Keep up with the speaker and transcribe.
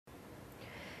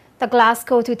The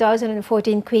Glasgow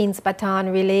 2014 Queen's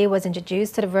Baton Relay was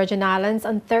introduced to the Virgin Islands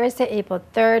on Thursday, April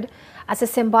 3rd, as a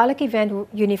symbolic event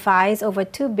unifies over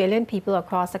 2 billion people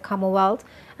across the Commonwealth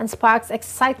and sparks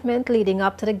excitement leading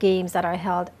up to the games that are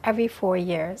held every 4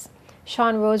 years.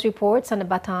 Sean Rose reports on the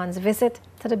Baton's visit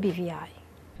to the BVI.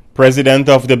 President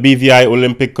of the BVI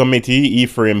Olympic Committee,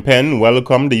 Ephraim Penn,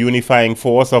 welcomed the unifying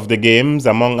force of the Games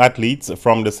among athletes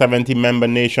from the 70-member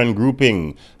nation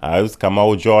grouping as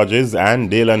Kamau Georges and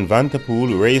Dalen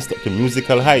Vanterpool raced to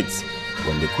musical heights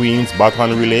when the Queen's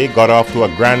Baton Relay got off to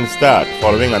a grand start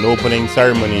following an opening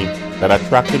ceremony that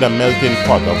attracted a melting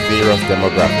pot of various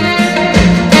demographics.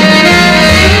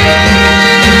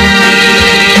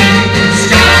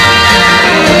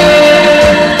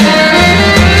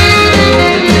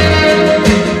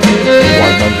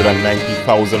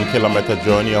 190,000-kilometer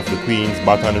journey of the Queen's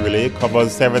Baton Relay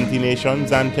covers 70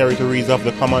 nations and territories of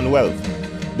the Commonwealth.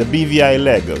 The BVI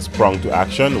leg sprung to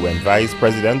action when Vice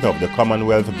President of the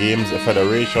Commonwealth Games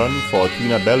Federation,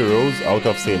 Fortuna Belrose, out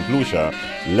of St. Lucia,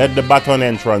 led the baton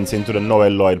entrance into the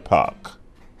Noel Lloyd Park.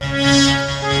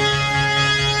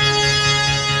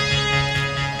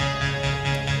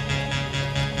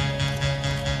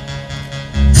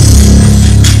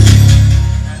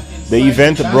 The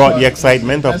event brought the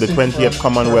excitement of the 20th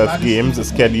Commonwealth Games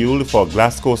scheduled for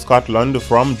Glasgow, Scotland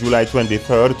from July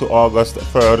 23rd to August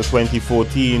 3rd,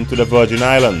 2014 to the Virgin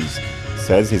Islands,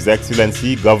 says His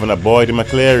Excellency Governor Boyd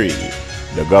McCleary.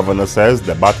 The governor says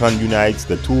the baton unites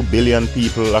the 2 billion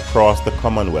people across the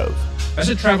Commonwealth. As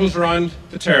it travels around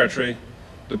the territory,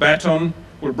 the baton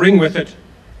will bring with it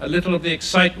a little of the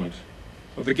excitement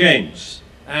of the Games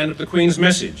and of the Queen's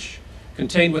message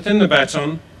contained within the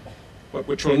baton, but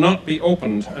which will not be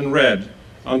opened and read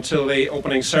until the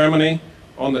opening ceremony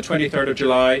on the 23rd of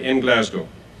July in Glasgow.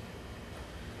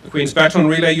 The Queen's Baton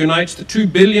Relay unites the 2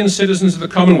 billion citizens of the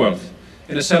Commonwealth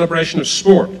in a celebration of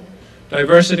sport,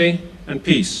 diversity and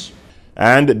peace.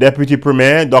 And Deputy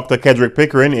Premier Dr. Kedrick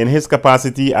Pickering, in his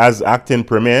capacity as Acting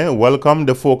Premier, welcomed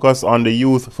the focus on the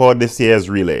youth for this year's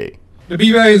relay. The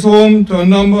BVI is home to a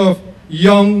number of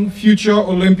young future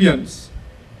Olympians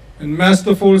and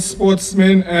masterful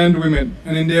sportsmen and women,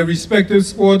 and in their respective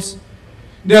sports,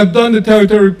 they have done the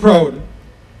territory proud,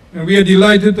 and we are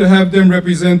delighted to have them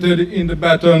represented in the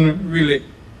Baton Relay.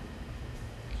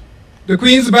 The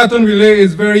Queen's Baton Relay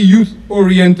is very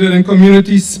youth-oriented and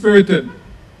community-spirited,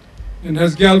 and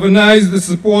has galvanized the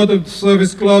support of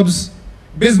service clubs,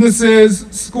 businesses,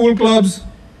 school clubs,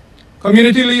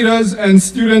 community leaders, and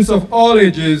students of all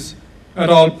ages at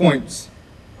all points.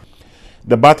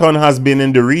 The baton has been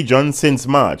in the region since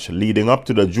March, leading up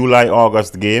to the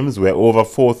July-August Games, where over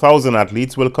 4,000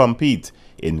 athletes will compete,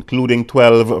 including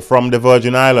 12 from the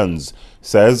Virgin Islands,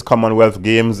 says Commonwealth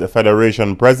Games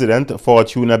Federation President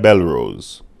Fortuna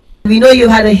Belrose. We know you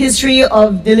had a history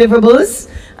of deliverables,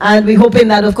 and we're hoping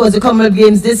that, of course, the Commonwealth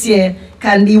Games this year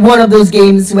can be one of those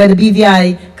games where the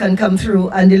BVI can come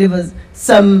through and deliver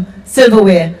some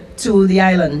silverware to the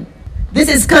island. This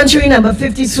is country number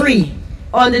 53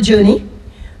 on the journey.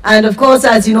 And of course,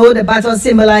 as you know, the baton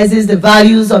symbolizes the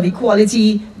values of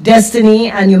equality, destiny,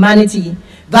 and humanity.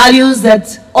 Values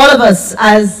that all of us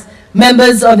as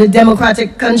members of the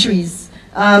democratic countries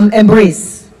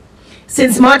embrace.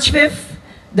 Since March 5th,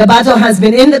 the baton has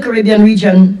been in the Caribbean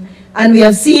region, and we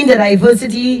have seen the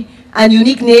diversity and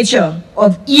unique nature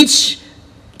of each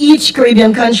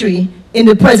Caribbean country in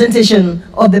the presentation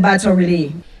of the Baton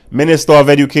Relay. Minister of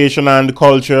Education and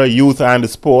Culture, Youth and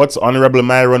Sports, Honorable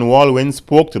Myron Walwyn,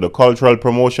 spoke to the cultural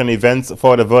promotion events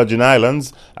for the Virgin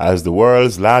Islands as the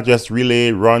world's largest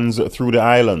relay runs through the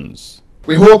islands.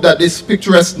 We hope that this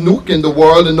picturesque nook in the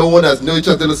world known as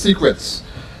Nature's Little Secrets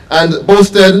and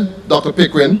boasted, Dr.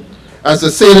 Pickering, as the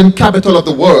sailing capital of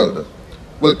the world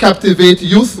will captivate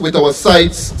youth with our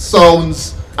sights,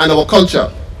 sounds, and our culture.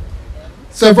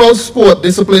 Several sport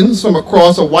disciplines from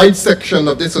across a wide section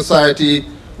of this society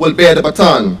will bear the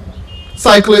baton.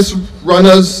 Cyclists,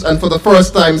 runners, and for the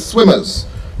first time swimmers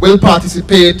will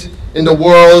participate in the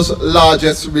world's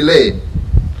largest relay.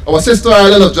 Our sister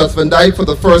island of Just Van Dyke for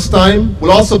the first time will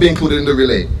also be included in the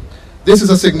relay. This is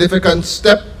a significant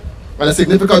step and a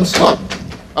significant stop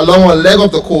along a leg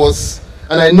of the course,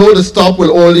 and I know the stop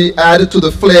will only add to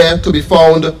the flair to be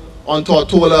found on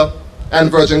Tortola and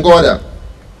Virgin Gorda.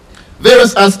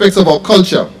 Various aspects of our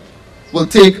culture will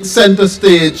take center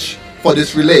stage for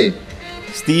this relay.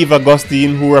 Steve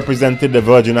Augustine, who represented the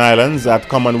Virgin Islands at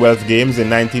Commonwealth Games in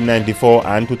 1994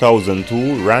 and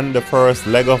 2002, ran the first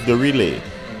leg of the relay,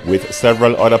 with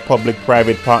several other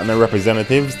public-private partner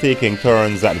representatives taking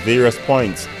turns at various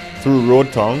points through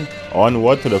Road Tongue,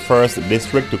 onward to the first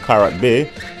district to Carrot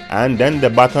Bay, and then the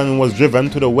baton was driven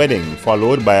to the wedding,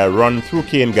 followed by a run through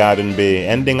Cane Garden Bay,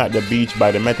 ending at the beach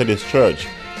by the Methodist Church,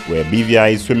 where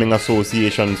BVI Swimming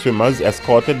Association swimmers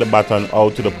escorted the baton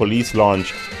out to the police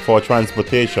launch for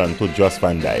transportation to Jos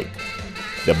Van Dyke.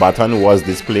 The baton was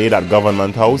displayed at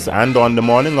Government House, and on the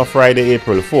morning of Friday,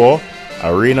 April 4,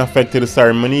 a rain-affected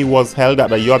ceremony was held at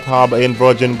the Yacht Harbour in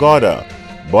Virgin Gorda,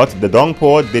 but the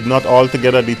downpour did not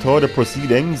altogether deter the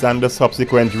proceedings and the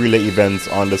subsequent relay events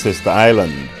on the sister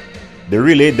island. The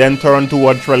relay then turned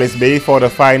toward Trellis Bay for the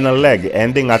final leg,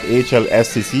 ending at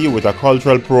HLSCC with a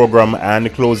cultural program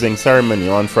and closing ceremony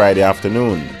on Friday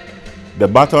afternoon. The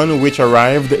baton, which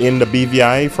arrived in the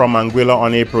BVI from Anguilla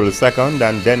on April 2nd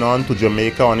and then on to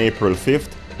Jamaica on April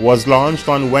 5th, was launched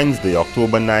on Wednesday,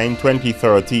 October 9,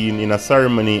 2013 in a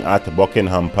ceremony at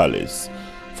Buckingham Palace.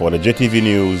 For the JTV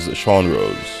News, Sean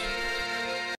Rose.